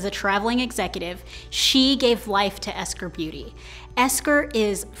experience as a traveling executive, she gave life to Esker Beauty. Esker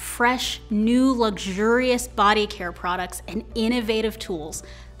is fresh, new, luxurious body care products and innovative tools.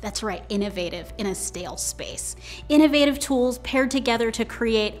 That's right, innovative in a stale space. Innovative tools paired together to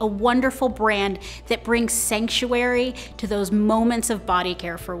create a wonderful brand that brings sanctuary to those moments of body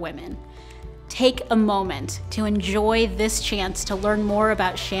care for women. Take a moment to enjoy this chance to learn more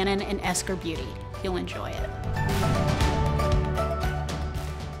about Shannon and Esker Beauty. You'll enjoy it.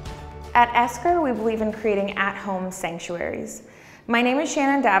 At Esker, we believe in creating at-home sanctuaries. My name is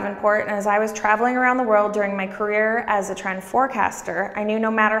Shannon Davenport, and as I was traveling around the world during my career as a trend forecaster, I knew no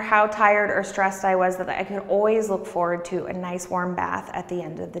matter how tired or stressed I was that I could always look forward to a nice warm bath at the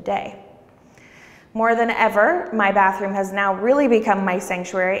end of the day. More than ever, my bathroom has now really become my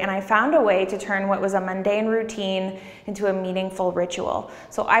sanctuary, and I found a way to turn what was a mundane routine into a meaningful ritual.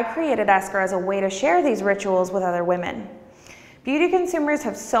 So I created Esker as a way to share these rituals with other women. Beauty consumers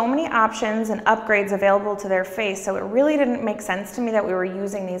have so many options and upgrades available to their face, so it really didn't make sense to me that we were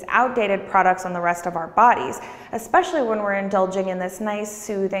using these outdated products on the rest of our bodies, especially when we're indulging in this nice,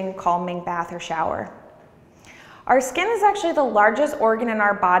 soothing, calming bath or shower. Our skin is actually the largest organ in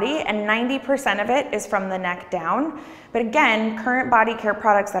our body, and 90% of it is from the neck down. But again, current body care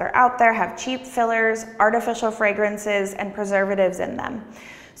products that are out there have cheap fillers, artificial fragrances, and preservatives in them.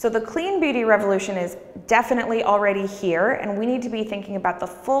 So the clean beauty revolution is definitely already here, and we need to be thinking about the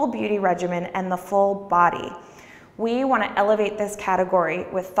full beauty regimen and the full body. We want to elevate this category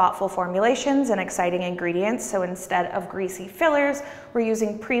with thoughtful formulations and exciting ingredients. So instead of greasy fillers, we're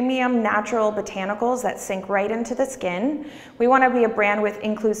using premium natural botanicals that sink right into the skin. We want to be a brand with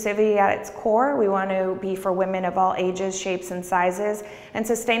inclusivity at its core. We want to be for women of all ages, shapes, and sizes. And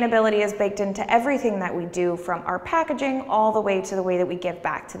sustainability is baked into everything that we do, from our packaging all the way to the way that we give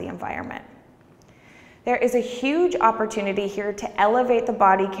back to the environment. There is a huge opportunity here to elevate the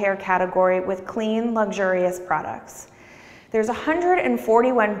body care category with clean, luxurious products. There's a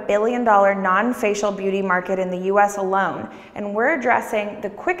 $141 billion non-facial beauty market in the US alone, and we're addressing the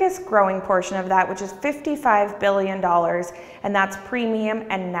quickest growing portion of that, which is $55 billion, and that's premium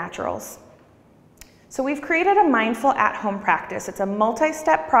and naturals. So we've created a mindful at-home practice. It's a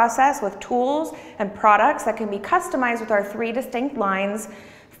multi-step process with tools and products that can be customized with our 3 distinct lines: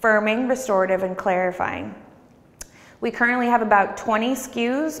 firming, restorative, and clarifying. We currently have about 20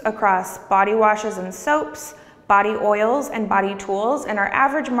 SKUs across body washes and soaps, body oils, and body tools, and our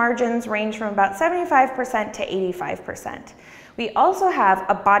average margins range from about 75% to 85%. We also have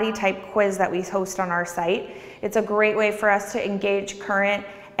a body type quiz that we host on our site. It's a great way for us to engage current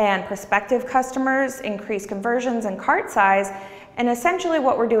and prospective customers, increase conversions and cart size, and essentially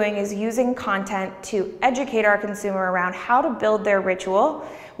what we're doing is using content to educate our consumer around how to build their ritual.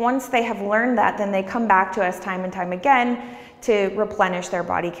 Once they have learned that, then they come back to us time and time again to replenish their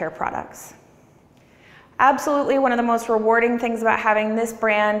body care products. Absolutely, one of the most rewarding things about having this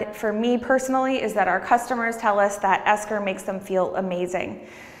brand for me personally is that our customers tell us that Esker makes them feel amazing.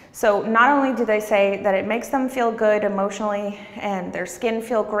 So not only do they say that it makes them feel good emotionally and their skin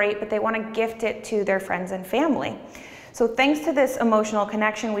feel great, but they want to gift it to their friends and family. So thanks to this emotional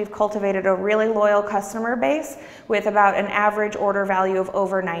connection, we've cultivated a really loyal customer base with about an average order value of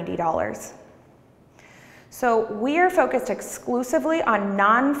over $90. So we are focused exclusively on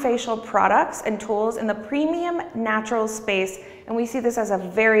non-facial products and tools in the premium natural space, and we see this as a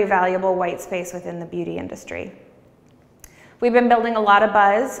very valuable white space within the beauty industry. We've been building a lot of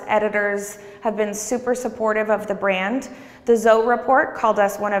buzz. Editors have been super supportive of the brand. The Zoe report called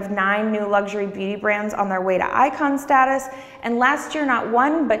us one of 9 new luxury beauty brands on their way to icon status. And last year, not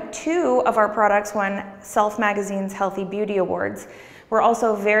 1, but 2 of our products won Self Magazine's Healthy Beauty Awards. We're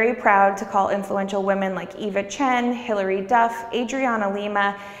also very proud to call influential women like Eva Chen, Hilary Duff, Adriana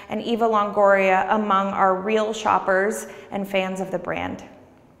Lima, and Eva Longoria among our real shoppers and fans of the brand.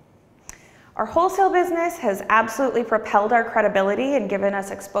 Our wholesale business has absolutely propelled our credibility and given us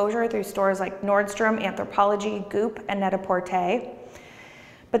exposure through stores like Nordstrom, Anthropologie, Goop, and Net-a-Porter.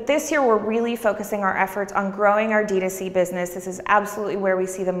 But this year we're really focusing our efforts on growing our D2C business. This is absolutely where we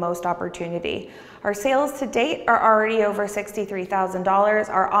see the most opportunity. Our sales to date are already over $63,000.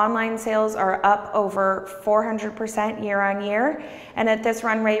 Our online sales are up over 400% year on year. And at this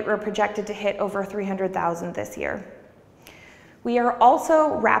run rate, we're projected to hit over $300,000 this year. We are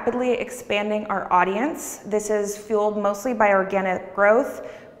also rapidly expanding our audience. This is fueled mostly by organic growth,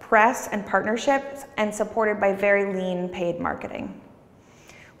 press, and partnerships, and supported by very lean paid marketing.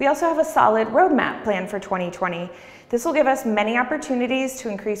 We also have a solid roadmap plan for 2020. This will give us many opportunities to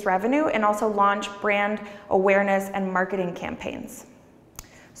increase revenue and also launch brand awareness and marketing campaigns.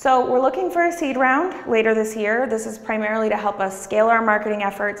 So we're looking for a seed round later this year. This is primarily to help us scale our marketing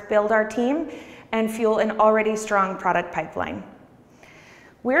efforts, build our team, and fuel an already strong product pipeline.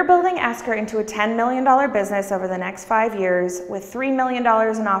 We're building Esker into a $10 million business over the next 5 years with $3 million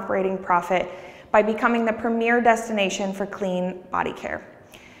in operating profit by becoming the premier destination for clean body care.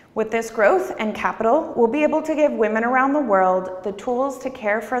 With this growth and capital, we'll be able to give women around the world the tools to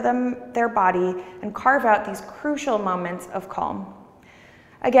care for their body and carve out these crucial moments of calm.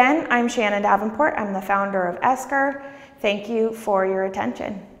 Again, I'm Shannon Davenport. I'm the founder of Esker. Thank you for your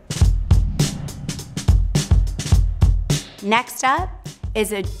attention. Next up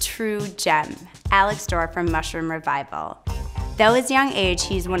is a true gem, Alex Dorr from Mushroom Revival. Though his young age,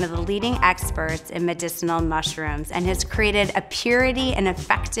 he's one of the leading experts in medicinal mushrooms and has created a purity and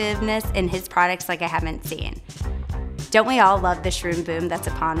effectiveness in his products like I haven't seen. Don't we all love the shroom boom that's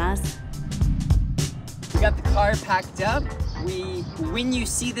upon us? We got the car packed up. When you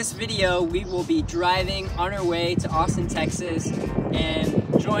see this video, we will be driving on our way to Austin, Texas,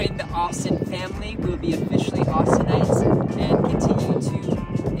 and join the Austin family. We'll be officially Austinites and continue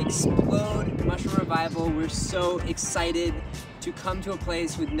to explode Mushroom Revival. We're so excited to come to a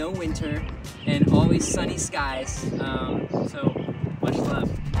place with no winter and always sunny skies. So much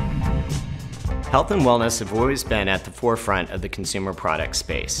love. Health and wellness have always been at the forefront of the consumer product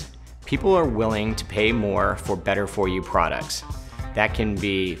space. People are willing to pay more for better for you products. That can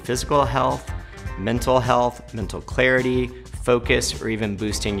be physical health, mental clarity, focus, or even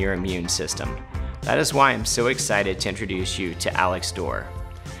boosting your immune system. That is why I'm so excited to introduce you to Alex Dorr.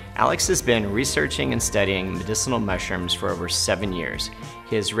 Alex has been researching and studying medicinal mushrooms for over 7 years.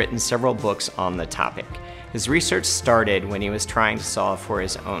 He has written several books on the topic. His research started when he was trying to solve for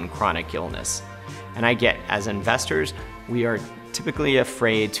his own chronic illness. And I get, as investors, we are typically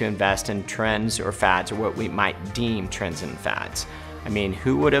afraid to invest in trends or fads, or what we might deem trends and fads. I mean,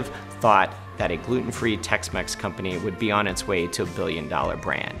 who would have thought that a gluten-free Tex-Mex company would be on its way to $1 billion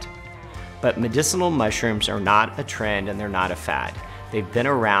brand? But medicinal mushrooms are not a trend and they're not a fad. They've been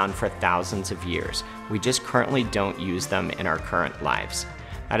around for thousands of years. We just currently don't use them in our current lives.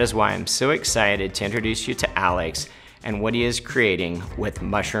 That is why I'm so excited to introduce you to Alex and what he is creating with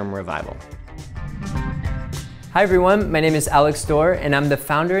Mushroom Revival. Hi everyone, my name is Alex Dorr and I'm the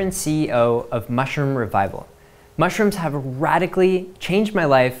founder and CEO of Mushroom Revival. Mushrooms have radically changed my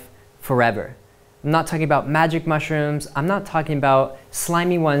life forever. I'm not talking about magic mushrooms, I'm not talking about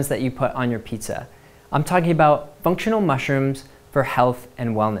slimy ones that you put on your pizza. I'm talking about functional mushrooms for health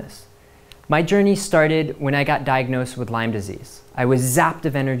and wellness. My journey started when I got diagnosed with Lyme disease. I was zapped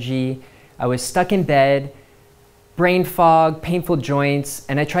of energy, I was stuck in bed, brain fog, painful joints,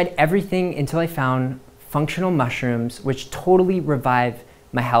 and I tried everything until I found functional mushrooms, which totally revived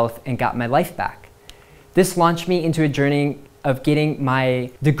my health and got my life back. This launched me into a journey of getting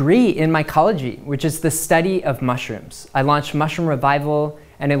my degree in mycology, which is the study of mushrooms. I launched Mushroom Revival,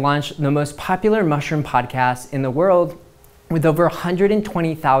 and I launched the most popular mushroom podcast in the world with over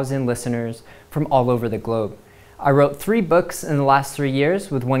 120,000 listeners from all over the globe. I wrote 3 books in the last 3 years,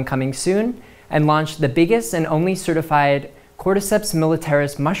 with one coming soon, and launched the biggest and only certified Cordyceps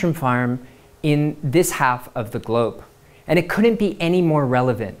militaris mushroom farm in this half of the globe. And it couldn't be any more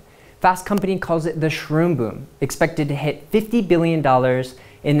relevant. Fast Company calls it the shroom boom, expected to hit $50 billion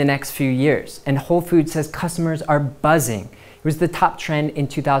in the next few years. And Whole Foods says customers are buzzing. It was the top trend in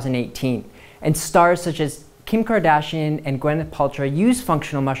 2018. And stars such as Kim Kardashian and Gwyneth Paltrow use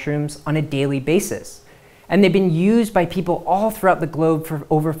functional mushrooms on a daily basis. And they've been used by people all throughout the globe for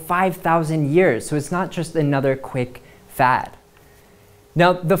over 5,000 years, so it's not just another quick fad.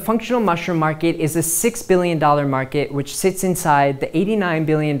 Now, the functional mushroom market is a $6 billion market, which sits inside the $89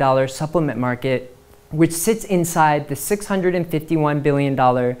 billion supplement market, which sits inside the $651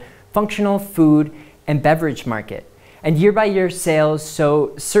 billion functional food and beverage market. And year-by-year sales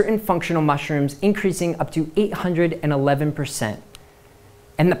show certain functional mushrooms increasing up to 811%.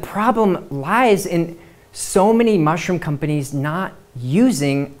 And the problem lies in so many mushroom companies not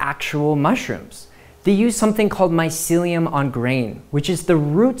using actual mushrooms. They use something called mycelium on grain, which is the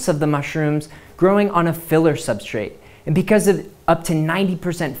roots of the mushrooms growing on a filler substrate. And because of up to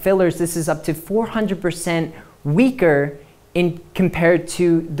 90% fillers, this is up to 400% weaker compared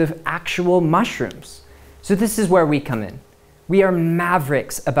to the actual mushrooms. So this is where we come in. We are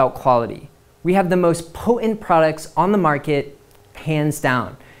mavericks about quality. We have the most potent products on the market, hands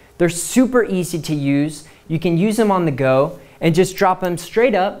down. They're super easy to use. You can use them on the go and just drop them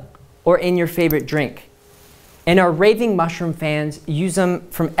straight up or in your favorite drink. And our raving mushroom fans use them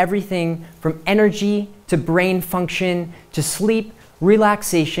from everything from energy to brain function to sleep,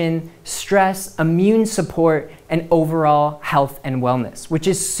 relaxation, stress, immune support, and overall health and wellness, which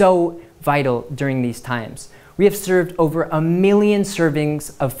is so vital during these times. We have served over 1 million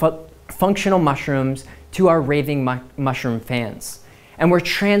servings of functional mushrooms to our raving mushroom fans. And we're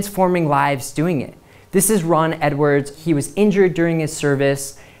transforming lives doing it. This is Ron Edwards. He was injured during his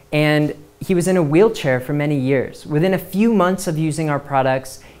service, and he was in a wheelchair for many years. Within a few months of using our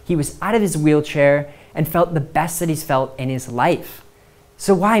products, he was out of his wheelchair and felt the best that he's felt in his life.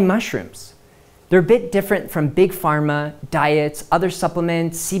 So why mushrooms? They're a bit different from big pharma, diets, other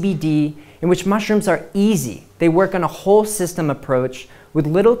supplements, CBD, in which mushrooms are easy. They work on a whole system approach with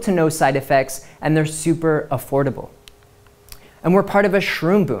little to no side effects, and they're super affordable. And we're part of a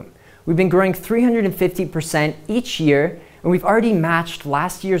shroom boom. We've been growing 350% each year, and we've already matched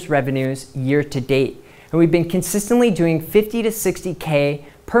last year's revenues year to date. And we've been consistently doing 50 to 60K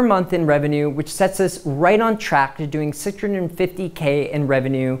per month in revenue, which sets us right on track to doing 650K in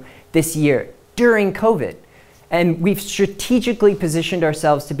revenue this year during COVID. And we've strategically positioned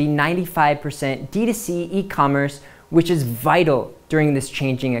ourselves to be 95% D2C e-commerce, which is vital during this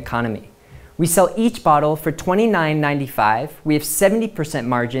changing economy. We sell each bottle for $29.95. We have 70%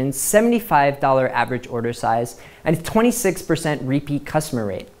 margins, $75 average order size, and a 26% repeat customer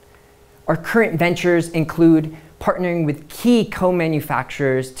rate. Our current ventures include partnering with key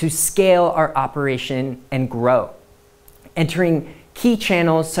co-manufacturers to scale our operation and grow, entering key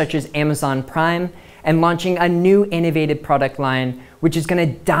channels such as Amazon Prime, and launching a new innovative product line, which is going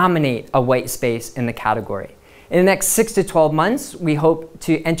to dominate a white space in the category. In the next 6 to 12 months, we hope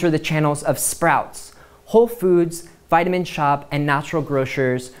to enter the channels of Sprouts, Whole Foods, Vitamin Shoppe, and natural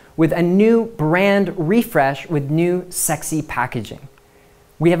grocers with a new brand refresh with new sexy packaging.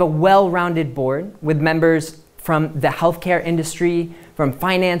 We have a well-rounded board with members from the healthcare industry, from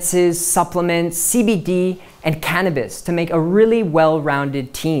finances, supplements, CBD, and cannabis to make a really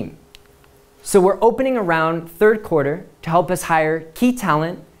well-rounded team. So we're opening around third quarter to help us hire key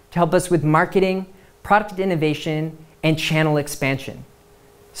talent, to help us with marketing, product innovation, and channel expansion.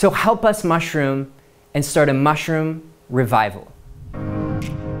 So help us mushroom and start a mushroom revival.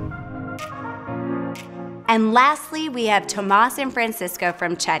 And lastly, we have Tomas and Francisco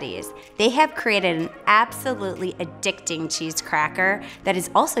from Cheddies. They have created an absolutely addicting cheese cracker that is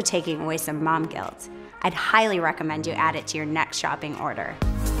also taking away some mom guilt. I'd highly recommend you add it to your next shopping order.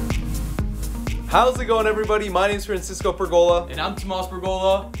 How's it going, everybody? My name is Francisco Pergola. And I'm Tomas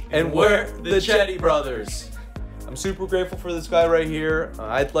Pergola. And we're the Cheddi Brothers. I'm super grateful for this guy right here.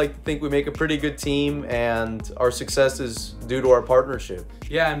 I'd like to think we make a pretty good team, and our success is due to our partnership.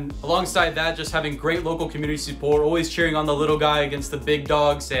 Yeah, and alongside that, just having great local community support, always cheering on the little guy against the big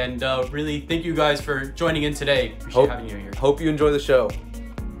dogs, and really thank you guys for joining in today. Appreciate having you here. Hope you enjoy the show.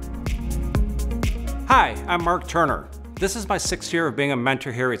 Hi, I'm Mark Turner. This is my 6th year of being a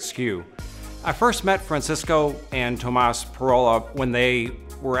mentor here at SKU. I first met Francisco and Tomas Parola when they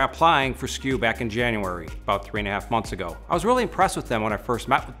were applying for SKU back in January, about 3.5 months ago. I was really impressed with them when I first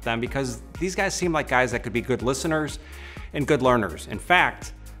met with them because these guys seem like guys that could be good listeners and good learners. In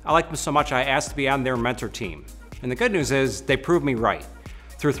fact, I liked them so much I asked to be on their mentor team. And the good news is they proved me right.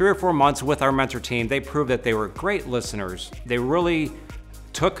 Through 3 or 4 months with our mentor team, they proved that they were great listeners. They really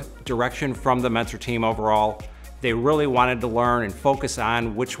took direction from the mentor team overall. They really wanted to learn and focus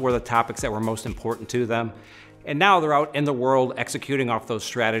on which were the topics that were most important to them. And now they're out in the world executing off those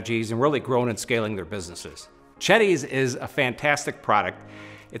strategies and really growing and scaling their businesses. Cheddies is a fantastic product.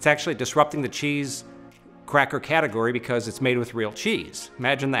 It's actually disrupting the cheese cracker category because it's made with real cheese.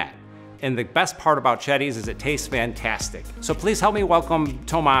 Imagine that. And the best part about Cheddies is it tastes fantastic. So please help me welcome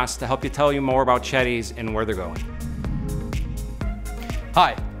Tomas to help you tell you more about Cheddies and where they're going.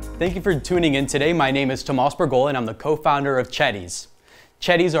 Hi, thank you for tuning in today. My name is Tomas Bergola and I'm the co-founder of Cheddies.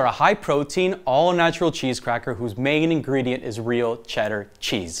 Cheddies are a high-protein, all-natural cheese cracker whose main ingredient is real cheddar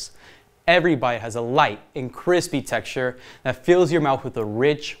cheese. Every bite has a light and crispy texture that fills your mouth with a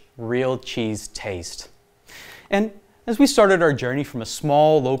rich, real cheese taste. And as we started our journey from a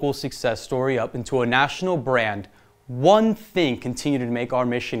small local success story up into a national brand, one thing continued to make our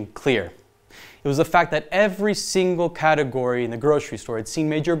mission clear. It was the fact that every single category in the grocery store had seen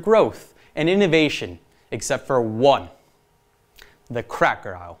major growth and innovation, except for one. The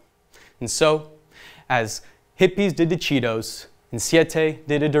cracker aisle. And so, as hippies did to Cheetos and Siete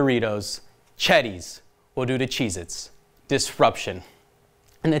did to Doritos, Cheddies will do to Cheez-Its. Disruption.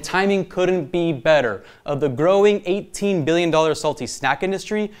 And the timing couldn't be better. Of the growing $18 billion salty snack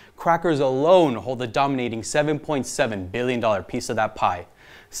industry, crackers alone hold the dominating $7.7 billion piece of that pie,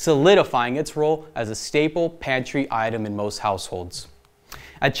 solidifying its role as a staple pantry item in most households.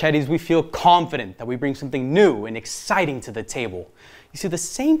 At Cheddies, we feel confident that we bring something new and exciting to the table. You see, the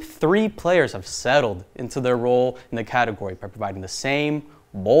same 3 players have settled into their role in the category by providing the same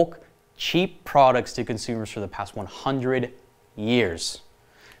bulk, cheap products to consumers for the past 100 years.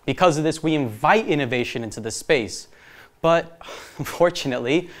 Because of this, we invite innovation into the space. But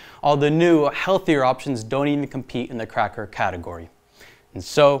unfortunately, all the new, healthier options don't even compete in the cracker category. And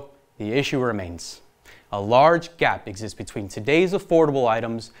so, the issue remains. A large gap exists between today's affordable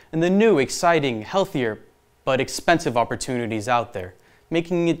items and the new, exciting, healthier, but expensive opportunities out there,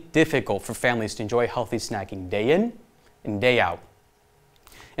 making it difficult for families to enjoy healthy snacking day in and day out.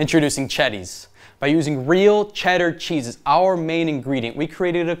 Introducing Cheddies. By using real cheddar cheese as our main ingredient, we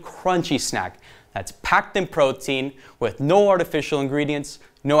created a crunchy snack that's packed in protein with no artificial ingredients,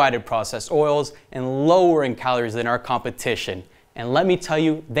 no added processed oils, and lower in calories than our competition. And let me tell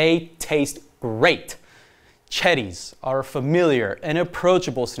you, they taste great. Cheddies are a familiar and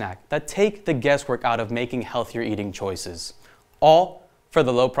approachable snack that take the guesswork out of making healthier eating choices. All for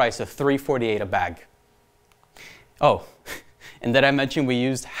the low price of $3.48 a bag. Oh, and did I mention we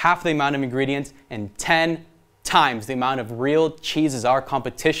used half the amount of ingredients and 10 times the amount of real cheese as our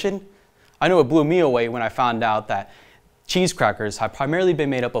competition? I know it blew me away when I found out that cheese crackers have primarily been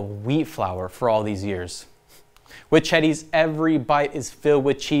made up of wheat flour for all these years. With Cheddies, every bite is filled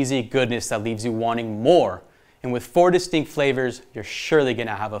with cheesy goodness that leaves you wanting more. And with 4 distinct flavors, you're surely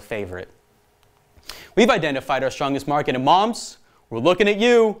gonna have a favorite. We've identified our strongest market, and moms, we're looking at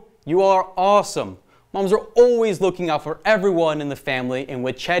you. You are awesome. Moms are always looking out for everyone in the family, and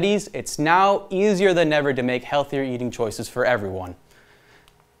with Cheddies, it's now easier than ever to make healthier eating choices for everyone.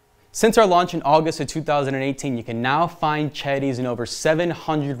 Since our launch in August of 2018, you can now find Cheddies in over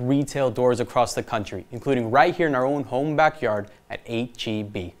 700 retail doors across the country, including right here in our own home backyard at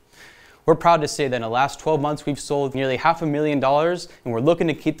H-E-B. We're proud to say that in the last 12 months, we've sold nearly $500,000, and we're looking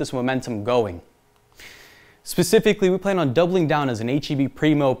to keep this momentum going. Specifically, we plan on doubling down as an H-E-B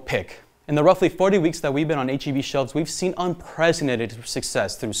Primo pick. In the roughly 40 weeks that we've been on H-E-B shelves, we've seen unprecedented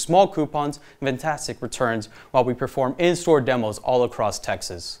success through small coupons and fantastic returns while we perform in-store demos all across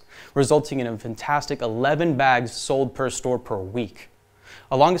Texas, resulting in a fantastic 11 bags sold per store per week.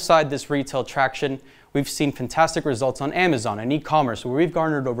 Alongside this retail traction, we've seen fantastic results on Amazon and e-commerce, where we've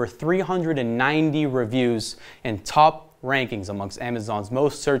garnered over 390 reviews and top rankings amongst Amazon's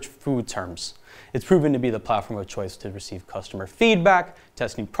most searched food terms. It's proven to be the platform of choice to receive customer feedback,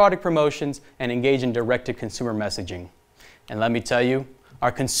 test new product promotions, and engage in direct-to-consumer messaging. And let me tell you,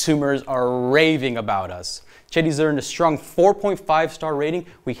 our consumers are raving about us. Chetty's earned a strong 4.5-star rating.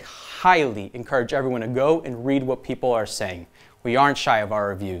 We highly encourage everyone to go and read what people are saying. We aren't shy of our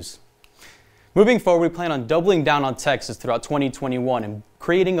reviews. Moving forward, we plan on doubling down on Texas throughout 2021 and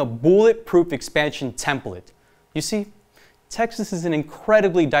creating a bulletproof expansion template. You see, Texas is an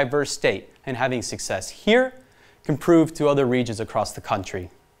incredibly diverse state, and having success here can prove to other regions across the country.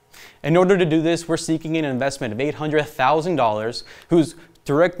 In order to do this, we're seeking an investment of $800,000 whose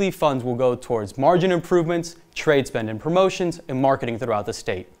directly funds will go towards margin improvements, trade spend and promotions, and marketing throughout the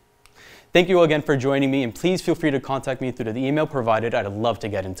state. Thank you again for joining me, and please feel free to contact me through the email provided. I'd love to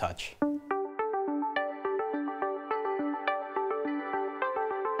get in touch.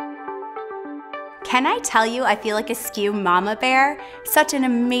 Can I tell you, I feel like a SKU mama bear? Such an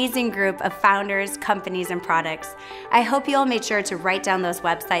amazing group of founders, companies, and products. I hope you all made sure to write down those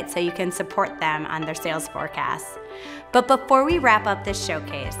websites so you can support them on their sales forecasts. But before we wrap up this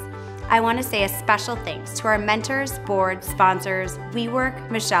showcase, I want to say a special thanks to our mentors, board, sponsors, WeWork,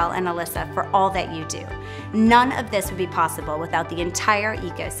 Michelle, and Alyssa for all that you do. None of this would be possible without the entire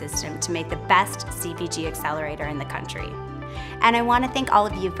ecosystem to make the best CPG accelerator in the country. And I want to thank all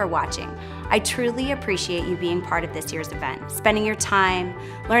of you for watching. I truly appreciate you being part of this year's event, spending your time,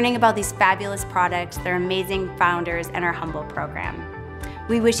 learning about these fabulous products, their amazing founders, and our humble program.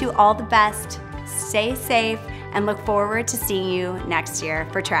 We wish you all the best, stay safe, and look forward to seeing you next year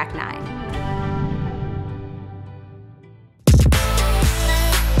for Track 9.